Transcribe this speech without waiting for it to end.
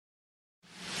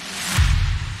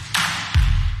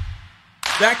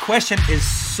That question is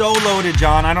so loaded,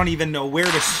 John. I don't even know where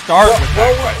to start with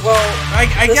that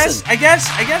question. I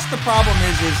guess the problem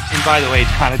is, and by the way,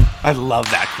 John, I love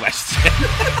that question.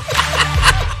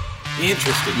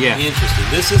 Interesting. Yeah. Interesting.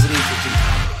 This is an interesting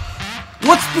topic.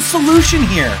 What's the solution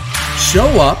here? Show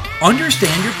up,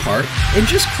 understand your part, and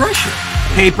just crush it.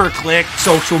 Pay-per-click,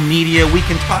 social media, we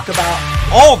can talk about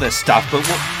all this stuff, but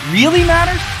what really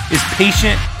matters is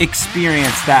patient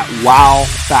experience, that wow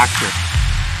factor.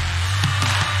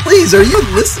 Please, are you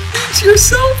listening to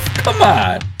yourself? Come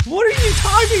on. What are you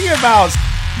talking about?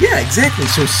 Yeah, exactly.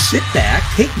 So sit back,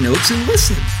 take notes, and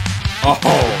listen. Oh,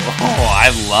 I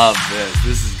love this.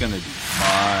 This is going to be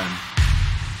fun.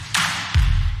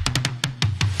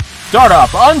 Startup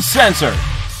Uncensored.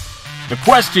 The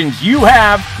questions you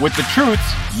have with the truths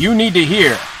you need to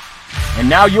hear. And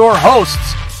now your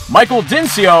hosts, Michael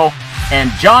Dincio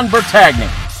and John Bertagni.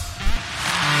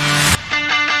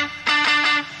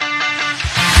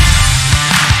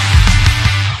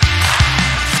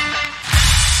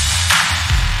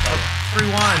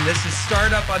 Everyone, this is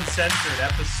Startup Uncensored,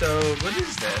 what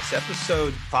is this?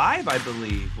 Episode 5, I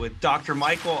believe, with Dr.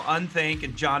 Michael Unthank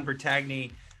and John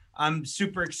Bertagni. I'm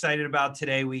super excited about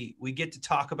today. We get to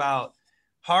talk about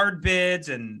hard bids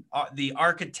and the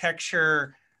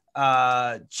architecture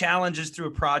challenges through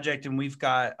a project, and we've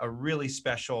got a really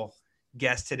special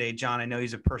guest today. John, I know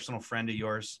he's a personal friend of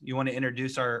yours. You want to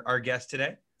introduce our guest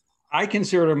today? I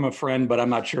consider him a friend, but I'm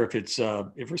not sure if it's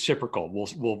if reciprocal.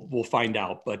 We'll find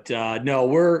out. But no,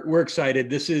 we're excited.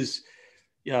 This is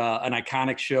an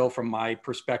iconic show from my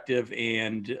perspective,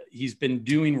 and he's been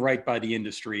doing right by the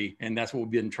industry, and that's what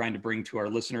we've been trying to bring to our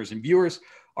listeners and viewers.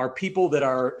 Are people that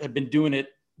have been doing it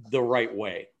the right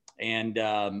way. And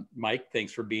Mike,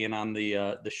 thanks for being on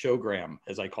the showgram,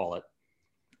 as I call it.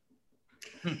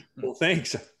 Well,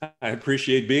 thanks. I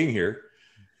appreciate being here.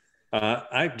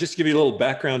 I just give you a little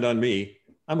background on me.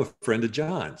 I'm a friend of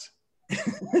John's.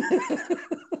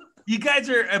 You guys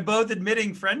are both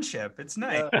admitting friendship. It's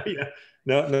nice. Yeah.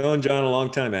 Known John a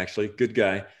long time, actually. Good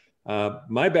guy.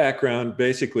 My background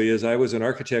basically is I was an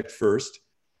architect first.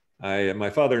 My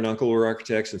father and uncle were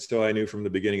architects, and so I knew from the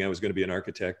beginning I was going to be an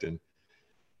architect. And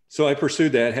so I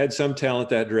pursued that, had some talent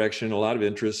that direction, a lot of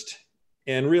interest,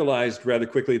 and realized rather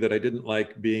quickly that I didn't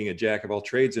like being a jack of all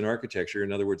trades in architecture.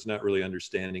 In other words, not really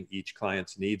understanding each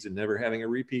client's needs and never having a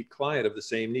repeat client of the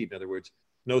same need. In other words,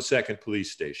 no second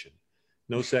police station,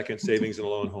 no second savings and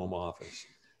loan home office.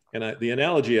 And the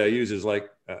analogy I use is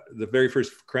like the very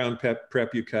first crown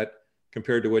prep you cut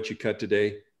compared to what you cut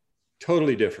today,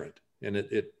 totally different. And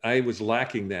I was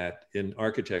lacking that in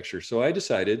architecture. So I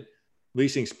decided,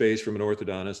 leasing space from an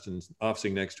orthodontist and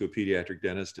officing next to a pediatric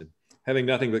dentist and having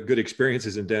nothing but good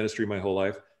experiences in dentistry my whole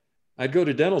life, I'd go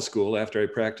to dental school after I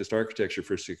practiced architecture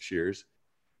for 6 years.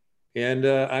 And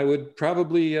I would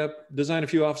probably design a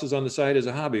few offices on the side as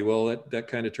a hobby. Well, that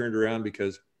kind of turned around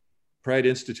because Pride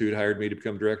Institute hired me to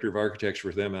become director of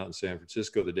architecture for them out in San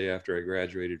Francisco the day after I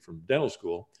graduated from dental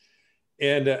school.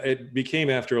 And it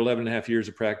became, after 11 and a half years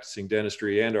of practicing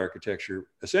dentistry and architecture,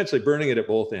 essentially burning it at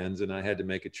both ends. And I had to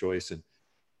make a choice. And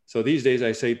so these days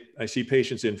I see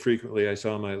patients infrequently. I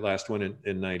saw my last one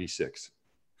in 96.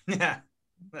 Yeah.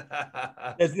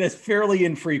 That's fairly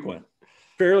infrequent.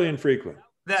 Fairly infrequent.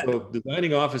 So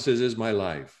designing offices is my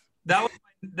life. That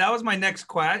was my next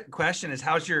question is,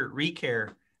 how's your recare?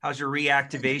 How's your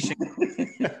reactivation?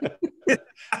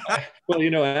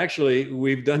 Well, actually,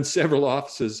 we've done several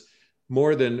offices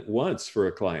more than once for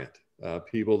a client.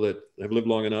 People that have lived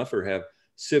long enough or have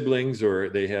siblings or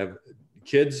they have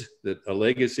kids, a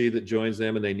legacy that joins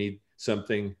them, and they need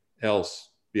something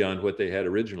else beyond what they had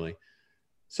originally.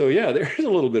 So yeah, there's a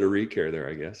little bit of recare there,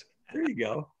 I guess. There you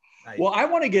go. Nice. Well, I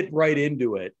want to get right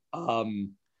into it.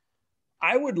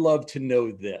 I would love to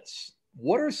know this.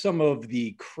 What are some of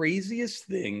the craziest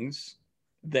things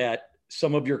that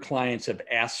some of your clients have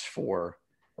asked for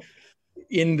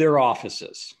in their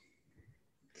offices?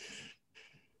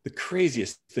 The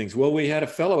craziest things. Well, we had a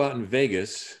fellow out in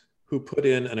Vegas who put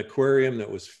in an aquarium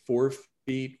that was 4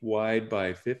 feet wide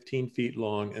by 15 feet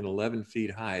long and 11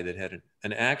 feet high that had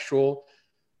an actual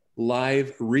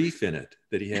live reef in it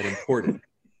that he had imported.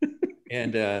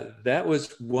 And that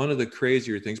was one of the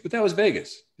crazier things, but that was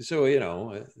Vegas. So,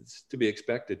 it's to be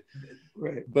expected.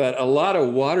 Right. But a lot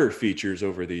of water features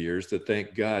over the years that,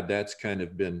 thank God, that's kind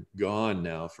of been gone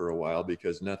now for a while,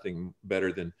 because nothing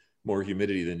better than more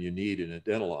humidity than you need in a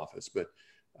dental office. But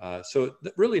so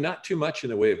really not too much in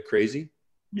the way of crazy.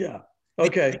 Yeah.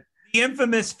 Okay. The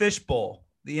infamous fishbowl.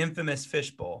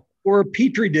 Or a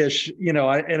Petri dish, and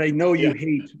I know you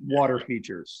hate water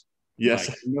features. Yes.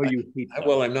 Mike, I know you hate them.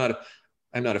 Well, I'm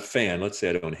not a fan. Let's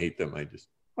say I don't hate them. I just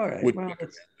All right. Would Well,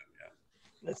 recommend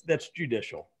that's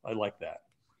judicial. I like that.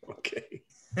 Okay.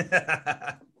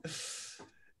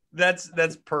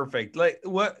 That's perfect. Like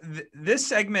this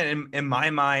segment in my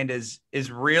mind is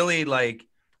really like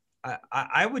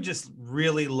I would just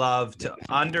really love to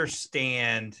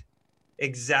understand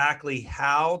exactly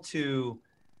how to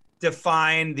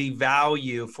define the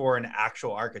value for an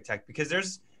actual architect, because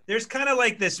there's kind of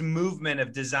like this movement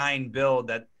of design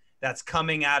build that's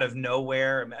coming out of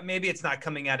nowhere. Maybe it's not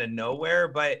coming out of nowhere,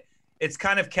 but it's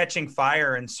kind of catching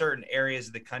fire in certain areas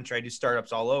of the country. I do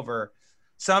startups all over.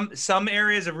 Some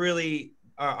areas of really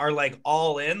are like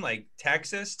all in, like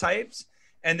Texas types,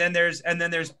 and then there's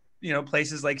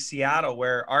places like Seattle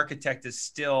where architect is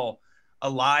still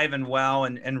alive and well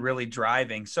and really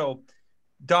driving. So,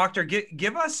 Doctor,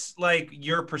 give us like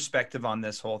your perspective on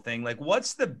this whole thing. Like,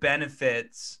 what's the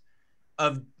benefits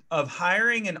of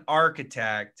hiring an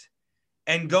architect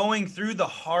and going through the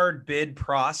hard bid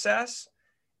process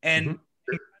and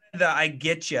the I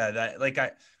get you that like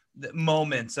the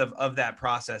moments of that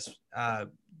process.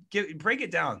 Break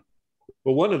it down.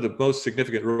 Well, one of the most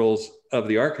significant roles of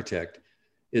the architect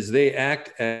is they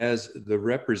act as the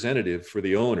representative for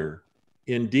the owner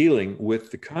in dealing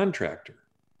with the contractor.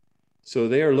 So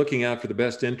they are looking out for the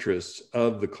best interests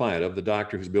of the client, of the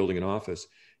doctor who's building an office,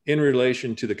 in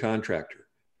relation to the contractor.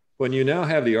 When you now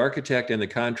have the architect and the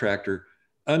contractor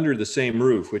under the same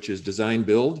roof, which is design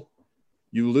build,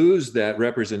 you lose that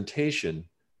representation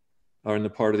on the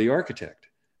part of the architect.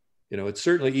 You know, it's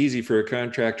certainly easy for a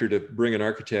contractor to bring an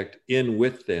architect in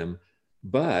with them,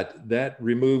 but that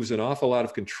removes an awful lot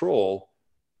of control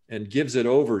and gives it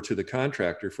over to the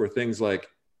contractor for things like,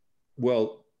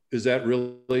 well, is that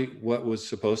really what was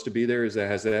supposed to be there?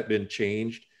 Has that been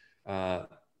changed?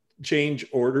 Change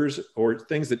orders or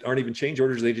things that aren't even change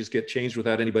orders, they just get changed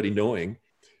without anybody knowing.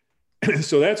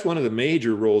 So that's one of the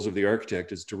major roles of the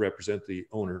architect, is to represent the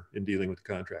owner in dealing with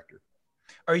the contractor.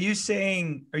 Are you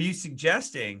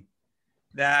suggesting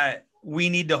that we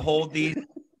need to hold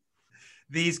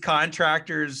these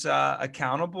contractors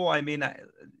accountable? I mean,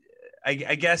 I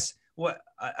guess what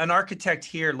an architect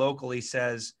here locally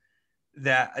says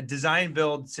that a design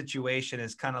build situation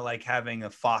is kind of like having a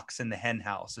fox in the hen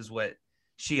house, is what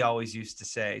she always used to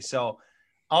say. So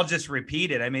I'll just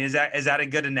repeat it. I mean, is that a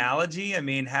good analogy? I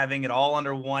mean, having it all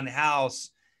under one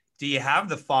house, do you have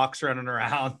the fox running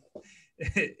around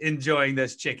enjoying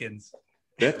those chickens?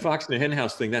 That fox in the hen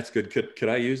house thing, that's good. Could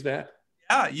I use that?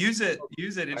 Yeah, use it.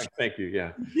 Thank you.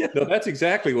 Yeah. No, that's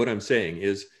exactly what I'm saying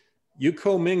is you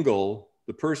commingle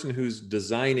the person who's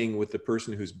designing with the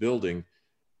person who's building.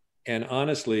 And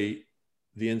honestly,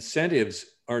 the incentives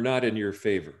are not in your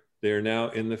favor. They are now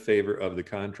in the favor of the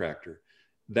contractor.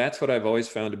 That's what I've always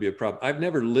found to be a problem. I've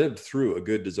never lived through a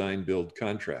good design build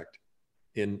contract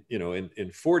in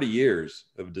 40 years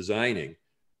of designing,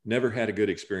 never had a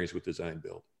good experience with design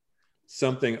build.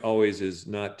 Something always is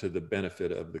not to the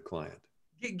benefit of the client.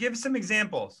 Give some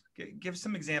examples. Give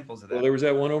some examples of that. Well, there was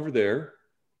that one over there,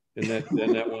 and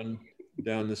that one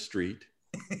down the street.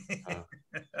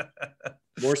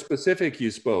 More specific, you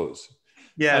suppose?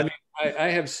 Yeah. I mean, I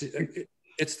have.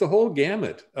 It's the whole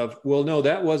gamut of, well, no,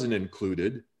 that wasn't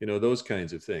included. You know, those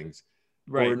kinds of things.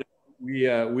 Right.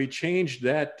 Or we changed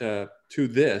that to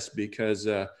this because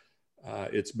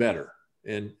it's better,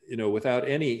 and without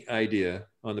any idea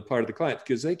on the part of the client,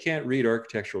 because they can't read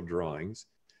architectural drawings,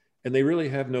 and they really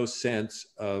have no sense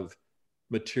of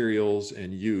materials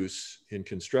and use in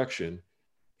construction,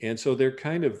 and so they're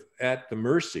kind of at the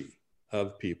mercy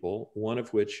of people, one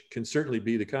of which can certainly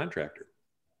be the contractor.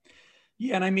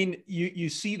 Yeah, and I mean, you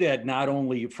see that not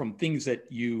only from things that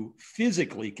you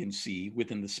physically can see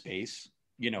within the space,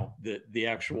 the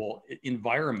actual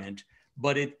environment,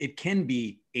 but it can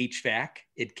be HVAC,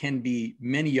 it can be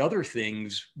many other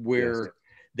things where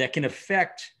that can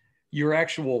affect your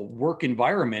actual work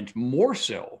environment more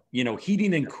so,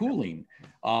 heating and cooling,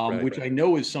 which I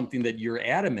know is something that you're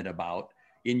adamant about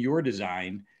in your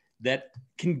design that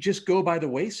can just go by the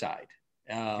wayside.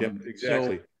 Yep,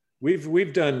 exactly. So,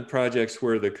 We've done projects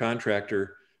where the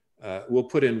contractor will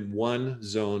put in one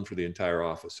zone for the entire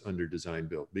office under design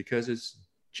build because it's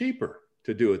cheaper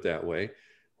to do it that way.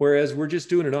 Whereas we're just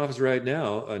doing an office right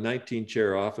now, a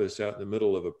 19-chair office out in the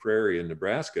middle of a prairie in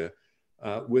Nebraska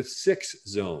with 6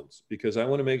 zones, because I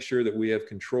want to make sure that we have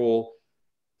control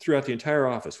throughout the entire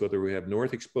office, whether we have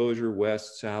north exposure,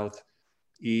 west, south,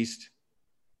 east,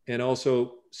 and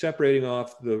also separating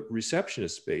off the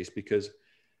receptionist space because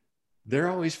they're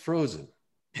always frozen.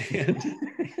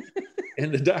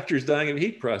 And the doctor's dying of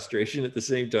heat prostration at the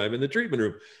same time in the treatment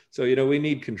room. So, we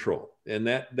need control. And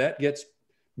that gets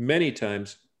many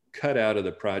times cut out of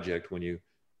the project when you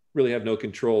really have no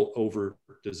control over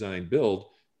design build.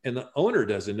 And the owner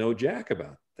doesn't know jack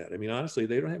about that. I mean, honestly,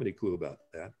 they don't have any clue about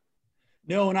that.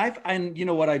 No, and you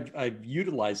know what, I've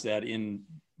utilized that in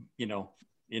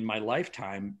my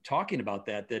lifetime, talking about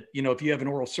that, if you have an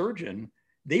oral surgeon,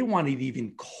 they want it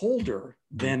even colder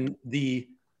than the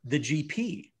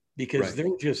GP, because Right.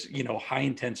 they're just, high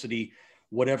intensity,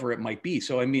 whatever it might be.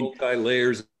 So, I mean,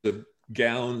 multi-layers of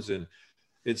gowns, and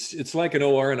it's like an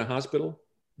OR in a hospital.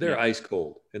 They're ice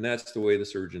cold, and that's the way the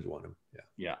surgeons want them. Yeah.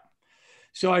 Yeah.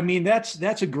 So, I mean,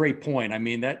 that's a great point. I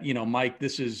mean, that, Mike,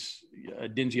 this is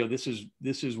Dinzio,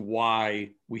 this is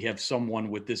why we have someone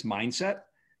with this mindset,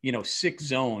 6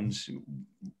 zones.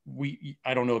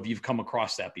 I don't know if you've come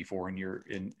across that before in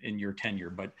your tenure,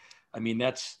 but I mean,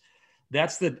 that's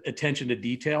the attention to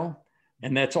detail.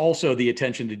 And that's also the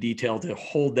attention to detail to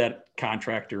hold that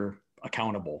contractor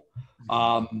accountable.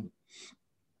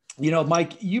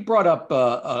 Mike, you brought up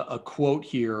a quote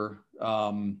here,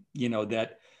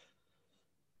 that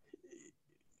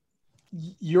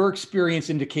your experience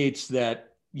indicates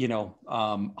that,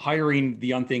 hiring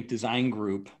the Unthink Design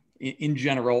Group in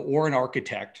general, or an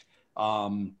architect,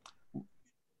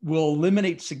 will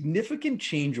eliminate significant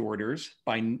change orders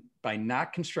by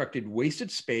not constructed wasted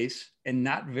space and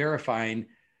not verifying,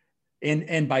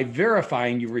 and by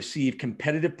verifying you receive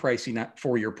competitive pricing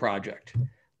for your project.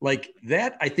 Like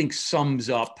that, I think sums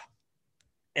up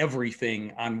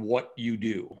everything on what you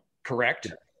do,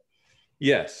 correct?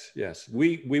 Yes.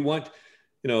 We want,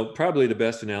 probably the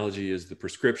best analogy is the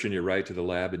prescription you write to the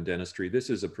lab in dentistry. This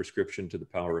is a prescription to the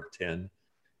power of 10.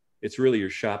 It's really your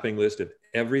shopping list of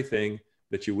everything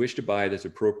that you wish to buy that's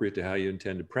appropriate to how you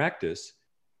intend to practice,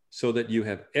 so that you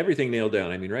have everything nailed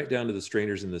down. I mean, right down to the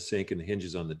strainers in the sink and the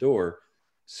hinges on the door,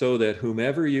 so that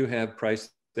whomever you have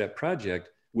priced that project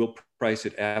will price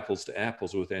it apples to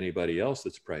apples with anybody else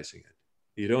that's pricing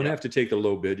it. You don't have to take the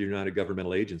low bid. You're not a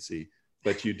governmental agency,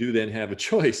 but you do then have a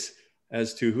choice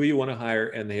as to who you want to hire.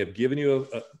 And they have given you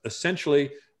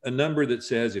essentially a number that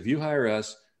says, if you hire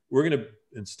us, we're going to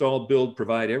install, build,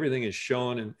 provide, everything is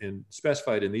shown and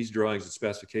specified in these drawings and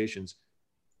specifications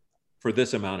for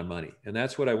this amount of money. And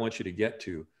that's what I want you to get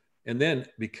to. And then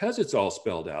because it's all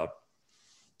spelled out,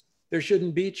 there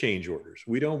shouldn't be change orders.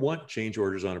 We don't want change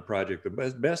orders on a project.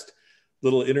 The best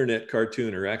little internet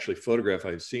cartoon, or actually photograph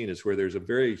I've seen, is where there's a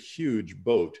very huge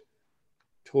boat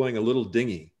towing a little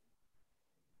dinghy.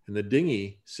 And the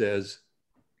dinghy says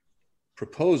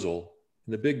proposal,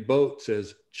 and the big boat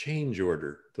says change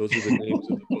order. Those are the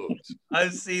names of the boats.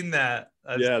 I've seen that.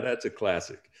 That's a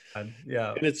classic.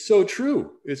 Yeah. And it's so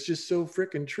true. It's just so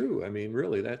freaking true. I mean,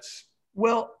 really, that's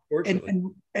well,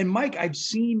 and Mike, I've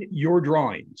seen your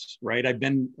drawings, right? I've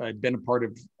been a part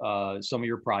of some of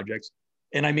your projects,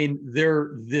 and I mean,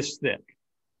 they're this thick.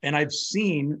 And I've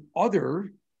seen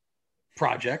other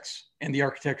projects, and the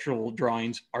architectural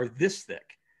drawings are this thick.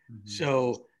 Mm-hmm.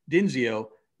 So, Dinzio,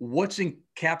 what's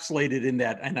encapsulated in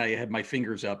that? And I had my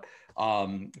fingers up.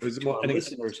 It's more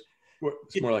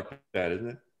like that, isn't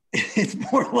it? It's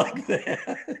more like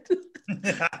that.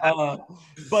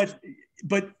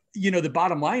 But the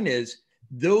bottom line is,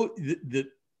 though,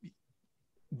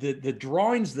 the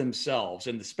drawings themselves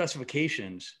and the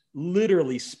specifications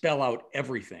literally spell out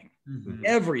everything. Mm-hmm.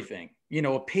 Everything.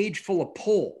 A page full of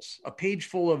polls, a page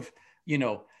full of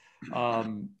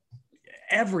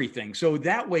everything. So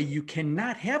that way you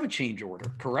cannot have a change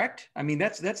order, correct? I mean,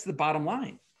 that's the bottom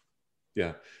line.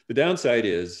 Yeah. The downside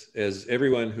is, as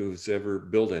everyone who's ever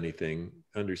built anything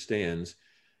understands,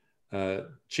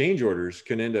 change orders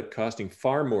can end up costing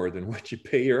far more than what you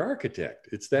pay your architect.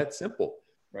 It's that simple.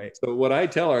 Right. So what I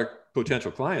tell our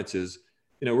potential clients is,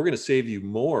 we're going to save you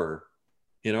more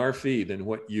in our fee than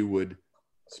what you would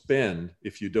spend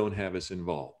if you don't have us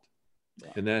involved.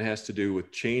 Yeah. And that has to do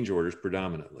with change orders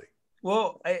predominantly.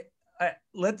 Well,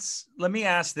 let me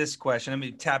ask this question. Let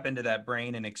me tap into that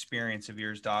brain and experience of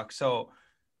yours, Doc. So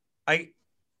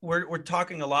we're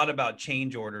talking a lot about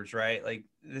change orders, right? Like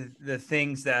the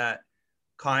things that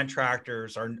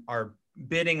contractors are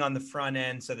bidding on the front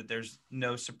end so that there's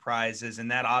no surprises. And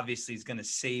that obviously is going to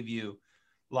save you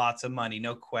lots of money.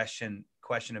 No question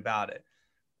about it.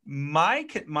 My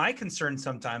concern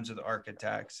sometimes with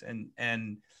architects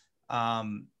and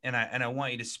I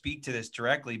want you to speak to this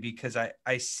directly, because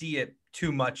I see it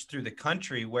too much through the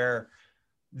country where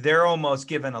they're almost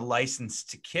given a license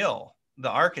to kill the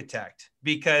architect.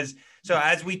 Because so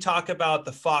as we talk about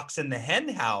the fox and the hen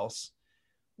house,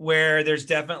 where there's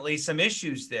definitely some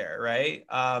issues there, right?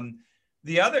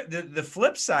 The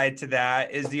flip side to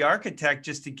that is the architect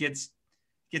just gets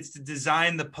to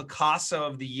design the Picasso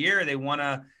of the year. They want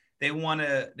They want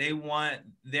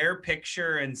their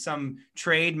picture in some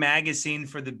trade magazine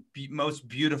for the most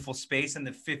beautiful space in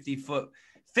the 50-foot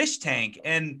fish tank.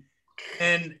 And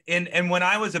when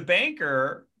I was a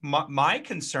banker, my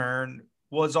concern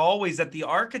was always that the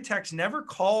architects never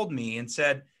called me and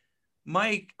said,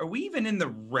 Mike, are we even in the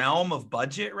realm of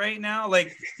budget right now?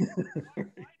 Like, why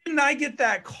didn't I get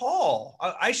that call?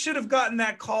 I should have gotten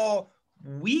that call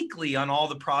weekly on all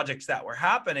the projects that were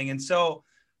happening. And so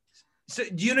do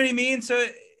you know what I mean? So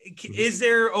is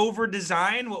there over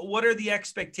design? What are the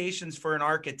expectations for an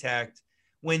architect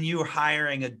when you're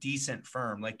hiring a decent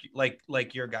firm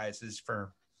like your guys'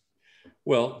 firm?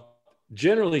 Well,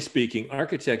 generally speaking,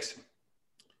 architects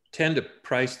tend to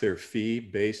price their fee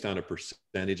based on a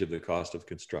percentage of the cost of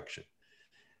construction.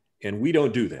 And we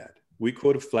don't do that. We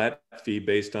quote a flat fee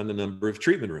based on the number of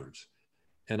treatment rooms.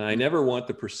 And I never want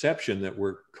the perception that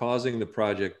we're causing the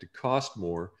project to cost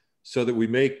more so that we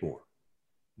make more.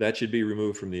 That should be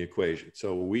removed from the equation.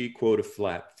 So we quote a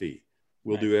flat fee.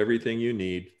 We'll do everything you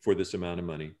need for this amount of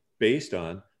money based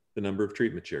on the number of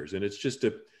treatment chairs. And it's just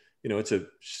it's a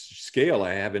scale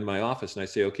I have in my office. And I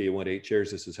say, okay, you want 8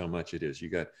 chairs. This is how much it is. You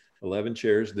got 11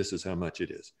 chairs. This is how much it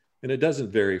is. And it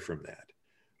doesn't vary from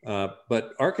that.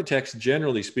 But architects,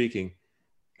 generally speaking,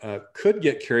 could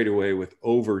get carried away with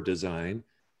over design.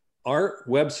 Our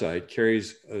website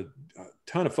carries a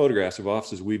ton of photographs of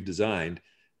offices we've designed.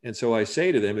 And so I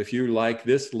say to them, if you like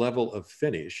this level of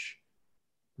finish,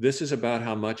 this is about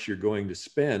how much you're going to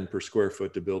spend per square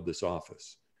foot to build this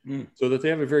office. So that they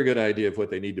have a very good idea of what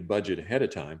they need to budget ahead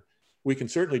of time. We can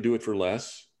certainly do it for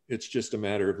less. It's just a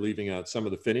matter of leaving out some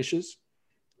of the finishes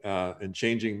and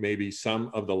changing maybe some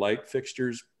of the light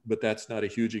fixtures, but that's not a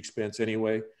huge expense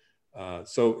anyway.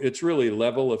 So it's really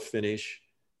level of finish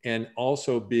and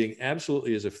also being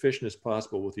absolutely as efficient as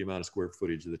possible with the amount of square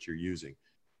footage that you're using.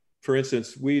 For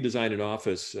instance, we designed an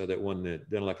office that won the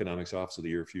Dental Economics Office of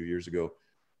the Year a few years ago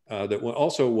that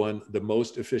also won the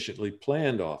most efficiently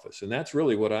planned office. And that's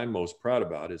really what I'm most proud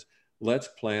about is let's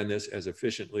plan this as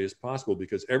efficiently as possible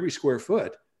because every square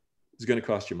foot is going to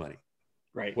cost you money,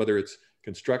 right? Whether it's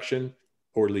construction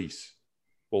or lease,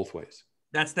 both ways.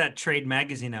 That's that trade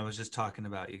magazine I was just talking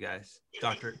about, you guys.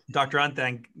 Dr.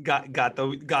 Unthang got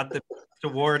the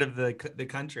award of the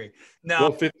country. No,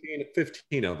 well,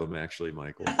 15 of them actually,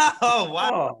 Michael. Oh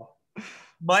wow! Oh.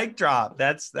 Mic drop.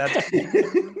 That's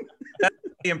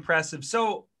impressive.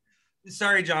 So,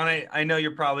 sorry, John. I know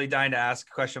you're probably dying to ask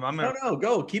a question.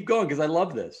 Go keep going because I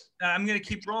love this. I'm gonna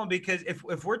keep rolling because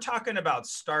if we're talking about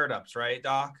startups, right,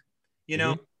 Doc? You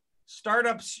know. Mm-hmm.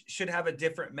 Startups should have a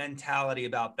different mentality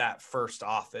about that first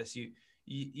office.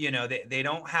 You know, they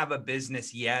don't have a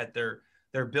business yet.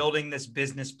 They're building this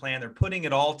business plan. They're putting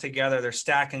it all together. They're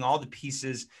stacking all the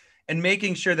pieces and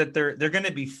making sure that they're going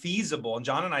to be feasible. And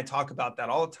John and I talk about that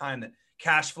all the time, that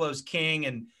cash flow is king.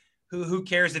 And who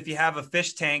cares if you have a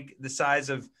fish tank the size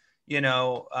of,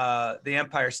 the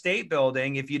Empire State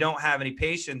Building, if you don't have any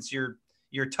patience,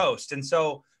 you're toast. And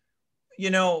so,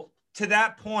 to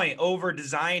that point, over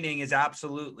designing is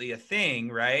absolutely a thing,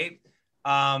 right?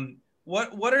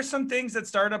 What are some things that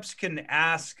startups can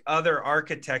ask other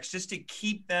architects just to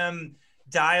keep them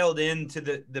dialed into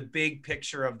the big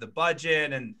picture of the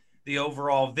budget and the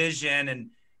overall vision,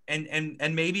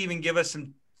 and maybe even give us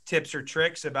some tips or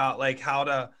tricks about like how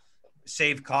to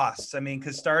save costs? I mean,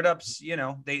 because startups,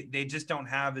 they just don't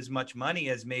have as much money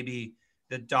as maybe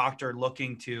the doctor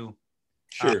looking to.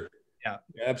 Sure. Yeah,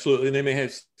 absolutely. And they may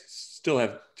still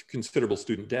have considerable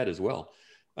student debt as well.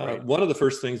 Right. One of the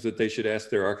first things that they should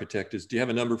ask their architect is, do you have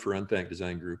a number for Unthang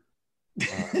Design Group?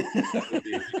 That would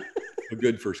be a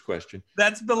good first question.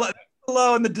 That's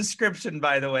below in the description,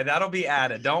 by the way. That'll be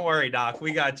added. Don't worry, Doc.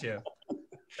 We got you.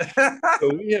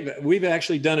 So we've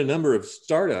actually done a number of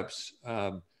startups.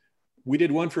 We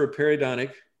did one for a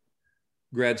periodontic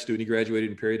grad student. He graduated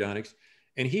in periodontics,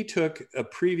 and he took a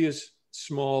previous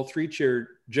small 3-chair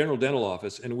general dental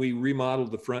office, and we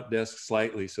remodeled the front desk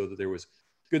slightly so that there was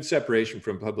good separation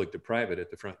from public to private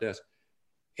at the front desk.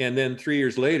 And then 3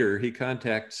 years later, he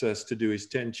contacts us to do his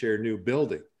 10-chair new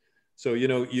building. So,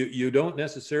 you don't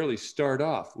necessarily start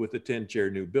off with a 10-chair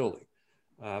new building.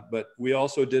 But we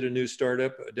also did a new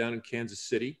startup down in Kansas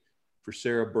City for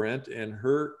Sarah Brent and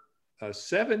her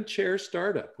 7-chair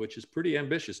startup, which is pretty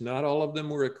ambitious. Not all of them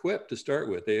were equipped to start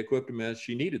with. They equipped them as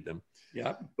she needed them.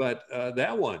 Yeah, but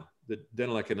that won the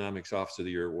Dental Economics Office of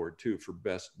the Year award too for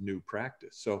best new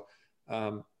practice. So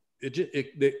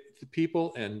the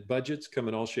people and budgets come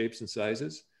in all shapes and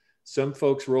sizes. Some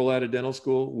folks roll out of dental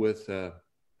school with a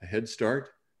head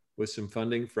start with some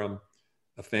funding from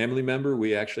a family member.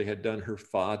 We actually had done her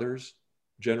father's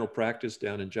general practice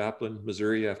down in Joplin,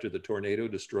 Missouri, after the tornado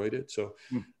destroyed it. So,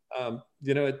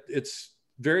 it's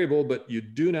variable, but you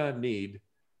do not need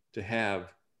to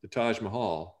have the Taj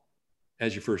Mahal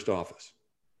as your first office.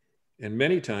 And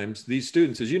many times these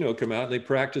students, as you know, come out and they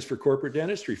practice for corporate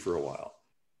dentistry for a while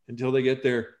until they get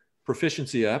their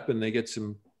proficiency up and they get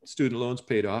some student loans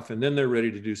paid off, and then they're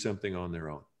ready to do something on their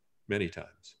own many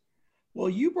times. Well,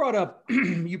 you brought up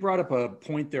a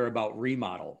point there about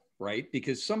remodel, right?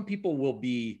 Because some people will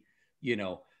be,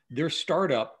 their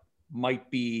startup might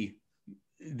be,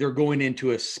 they're going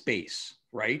into a space,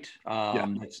 right?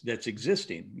 That's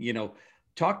existing.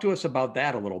 Talk to us about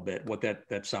that a little bit. What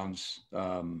that sounds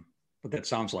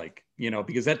like,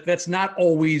 because that's not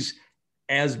always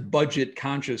as budget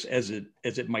conscious as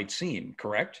it might seem.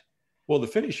 Correct? Well, the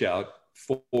finish out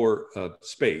for a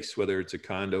space, whether it's a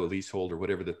condo, a leasehold, or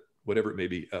whatever it may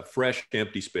be, a fresh,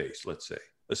 empty space, let's say,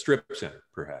 a strip center,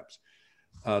 perhaps.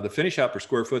 The finish out per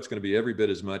square foot is going to be every bit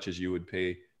as much as you would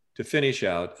pay to finish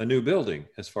out a new building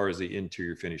as far as the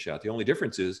interior finish out. The only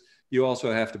difference is you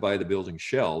also have to buy the building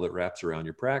shell that wraps around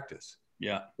your practice.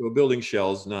 Yeah. So a building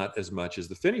shell is not as much as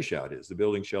the finish out is. The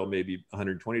building shell may be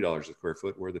 $120 a square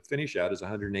foot, where the finish out is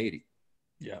 $180.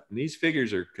 Yeah. And these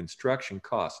figures are construction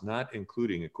costs, not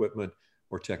including equipment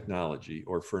or technology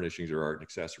or furnishings or art and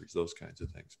accessories, those kinds of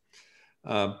things.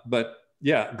 But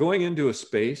yeah, going into a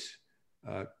space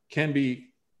can be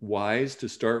wise to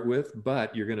start with,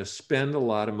 but you're going to spend a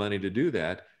lot of money to do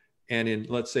that. And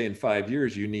let's say in 5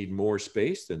 years, you need more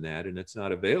space than that, and it's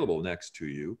not available next to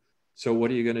you. So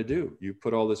what are you going to do? You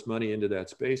put all this money into that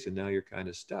space, and now you're kind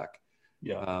of stuck.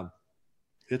 Yeah.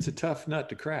 It's a tough nut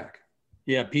to crack.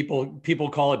 Yeah. People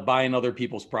call it buying other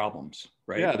people's problems,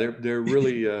 right? Yeah. They're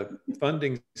really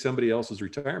funding somebody else's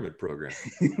retirement program.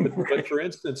 But for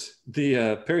instance, the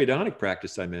periodontic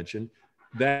practice I mentioned,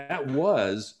 that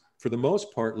was, for the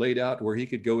most part, laid out where he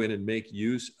could go in and make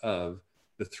use of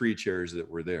the 3 chairs that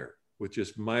were there, with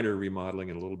just minor remodeling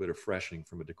and a little bit of freshening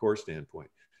from a decor standpoint.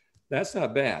 That's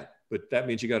not bad, but that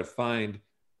means you got to find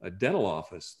a dental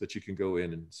office that you can go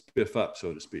in and spiff up,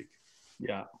 so to speak.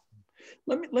 Yeah.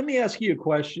 Let me ask you a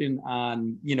question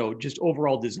on, just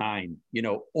overall design,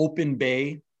 open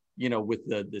bay, with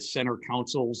the center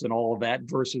consoles and all of that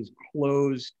versus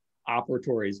closed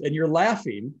operatories. And you're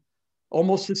laughing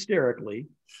almost hysterically,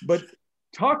 but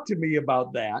talk to me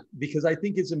about that, because I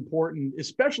think it's important,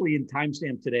 especially in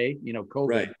timestamp today, COVID.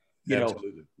 Right.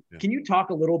 Absolutely. Yeah. Can you talk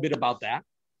a little bit about that?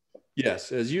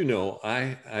 Yes. As you know,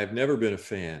 I've never been a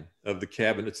fan of the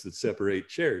cabinets that separate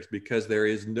chairs, because there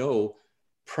is no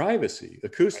privacy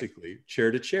acoustically,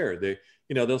 chair to chair.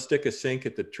 They'll stick a sink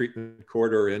at the treatment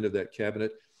corridor end of that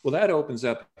cabinet. Well, that opens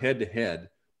up head to head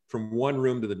from one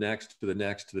room to the next, to the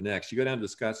next, to the next. You go down to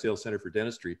the Scottsdale Center for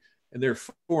Dentistry, and there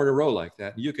are 4 in a row like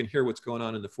that. And you can hear what's going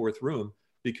on in the 4th room,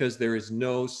 because there is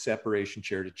no separation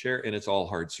chair to chair, and it's all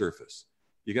hard surface.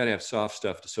 You got to have soft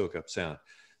stuff to soak up sound.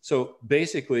 So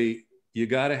basically, you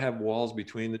got to have walls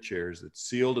between the chairs that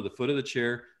seal to the foot of the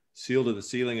chair, seal to the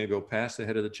ceiling, and go past the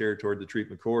head of the chair toward the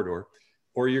treatment corridor,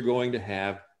 or you're going to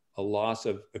have a loss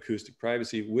of acoustic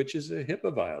privacy, which is a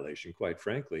HIPAA violation, quite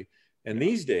frankly. And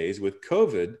these days with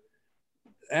COVID,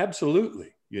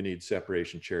 absolutely, you need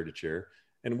separation chair to chair.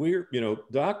 And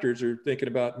doctors are thinking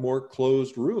about more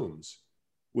closed rooms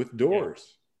with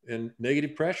doors and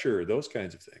negative pressure, those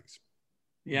kinds of things.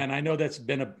 Yeah. And I know that's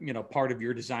been a part of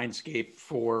your design scape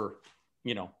for,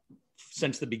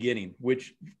 since the beginning,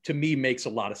 which to me makes a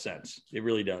lot of sense. It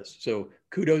really does. So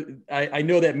kudos. I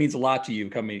know that means a lot to you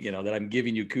coming, that I'm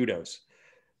giving you kudos.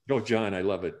 Oh, John, I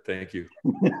love it. Thank you.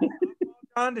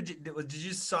 John, did you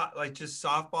just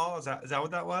softball? Is that what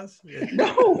that was? Yeah.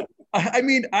 No,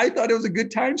 I thought it was a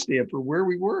good timestamp for where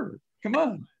we were. Come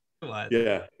on.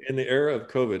 Yeah. In the era of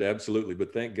COVID, absolutely.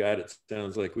 But thank God it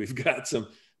sounds like we've got some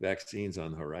vaccines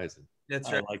on the horizon.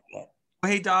 That's right. I like that.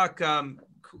 Hey, Doc,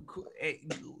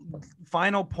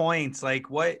 final points. Like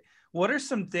what are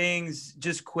some things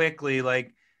just quickly,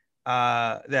 like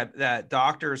that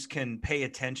doctors can pay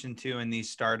attention to in these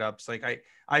startups? Like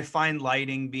I find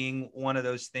lighting being one of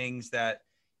those things that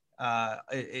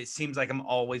it seems like I'm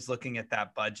always looking at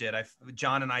that budget.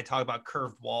 John and I talk about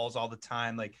curved walls all the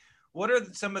time. Like what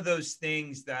are some of those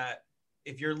things that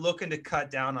if you're looking to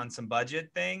cut down on some budget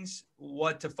things,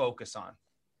 what to focus on?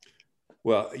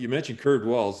 Well, you mentioned curved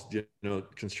walls.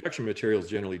 Construction materials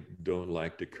generally don't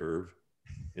like to curve.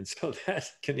 And so that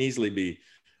can easily be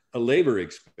a labor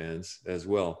expense as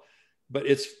well. But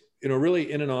it's,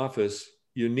 really in an office,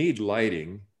 you need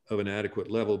lighting of an adequate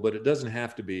level, but it doesn't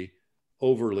have to be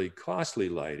overly costly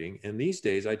lighting. And these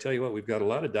days, I tell you what, we've got a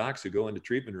lot of docs who go into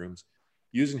treatment rooms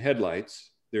using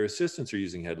headlights Their assistants are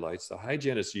using headlights. The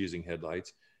hygienists are using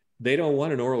headlights. They don't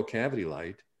want an oral cavity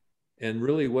light. And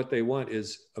really what they want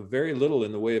is a very little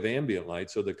in the way of ambient light.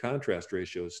 So the contrast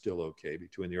ratio is still okay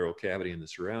between the oral cavity and the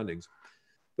surroundings.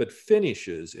 But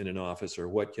finishes in an office are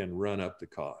what can run up the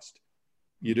cost.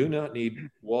 You do not need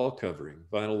wall covering,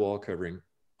 vinyl wall covering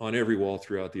on every wall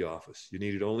throughout the office. You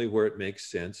need it only where it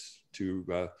makes sense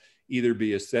to either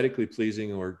be aesthetically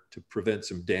pleasing or to prevent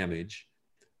some damage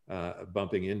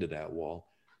bumping into that wall.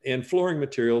 And flooring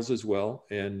materials as well.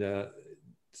 And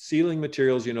ceiling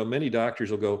materials, you know, many doctors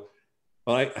will go,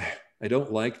 well, I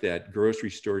don't like that grocery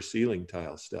store ceiling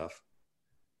tile stuff.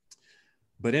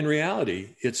 But in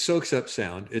reality, it soaks up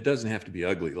sound. It doesn't have to be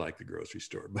ugly like the grocery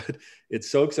store, but it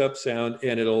soaks up sound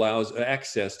and it allows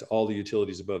access to all the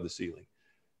utilities above the ceiling.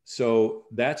 So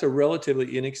that's a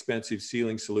relatively inexpensive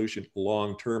ceiling solution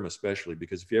long-term, especially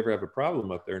because if you ever have a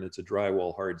problem up there and it's a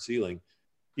drywall hard ceiling,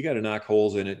 you got to knock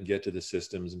holes in it and get to the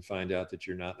systems and find out that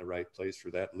you're not in the right place for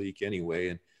that leak anyway.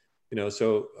 And, you know,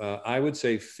 so I would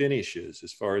say finishes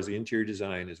as far as the interior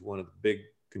design is one of the big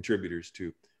contributors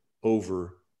to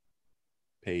overpaying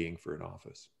for an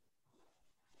office.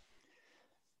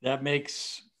 That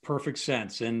makes perfect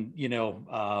sense. And, you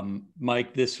know,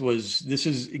 Mike, this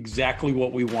is exactly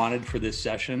what we wanted for this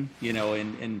session, you know,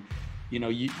 and you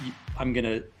know, I'm going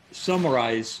to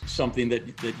summarize something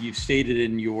that you've stated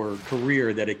in your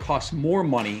career, that it costs more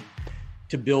money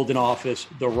to build an office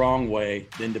the wrong way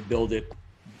than to build it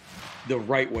the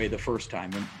right way the first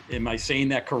time. Am I saying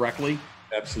that correctly?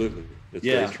 Absolutely. That's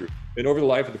very true. And over the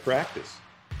life of the practice.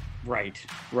 Right.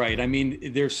 I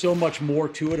mean, there's so much more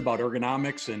to it about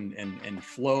ergonomics and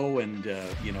flow and,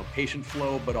 you know, patient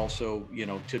flow, but also, you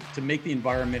know, to make the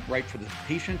environment right for the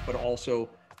patient, but also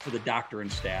for the doctor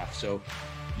and staff. So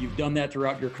you've done that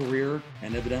throughout your career,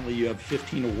 and evidently you have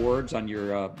 15 awards on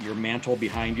your mantle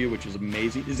behind you, which is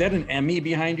amazing. Is that an Emmy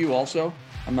behind you also?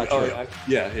 I'm not sure.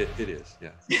 It is.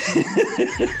 Yeah.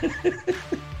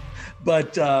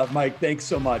 But Mike, thanks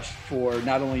so much for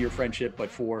not only your friendship, but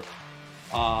for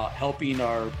helping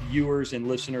our viewers and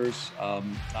listeners.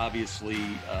 Obviously,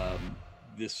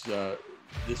 this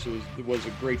was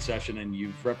a great session, and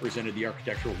you've represented the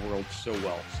architectural world so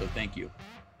well. So thank you.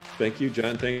 Thank you,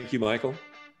 John. Thank you, Michael.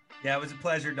 Yeah, it was a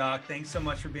pleasure, Doc. Thanks so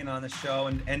much for being on the show.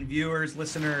 And viewers,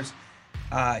 listeners,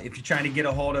 if you're trying to get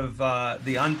a hold of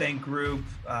the Unthank Group,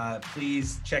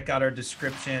 please check out our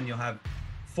description. You'll have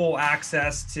full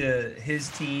access to his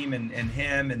team and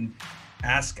him, and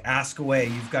ask away.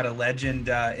 You've got a legend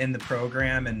in the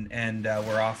program, and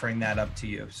we're offering that up to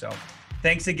you. So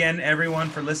thanks again, everyone,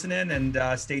 for listening,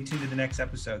 and stay tuned to the next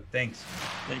episode. Thanks.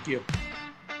 Thank you.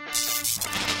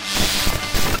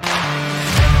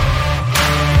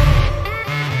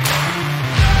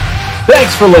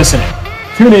 Thanks for listening.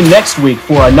 Tune in next week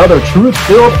for another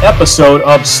truth-filled episode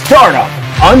of Startup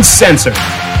Uncensored.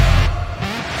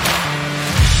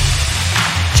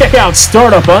 Check out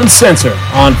Startup Uncensored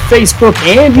on Facebook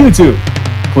and YouTube.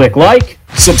 Click like,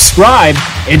 subscribe,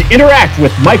 and interact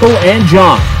with Michael and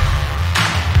John.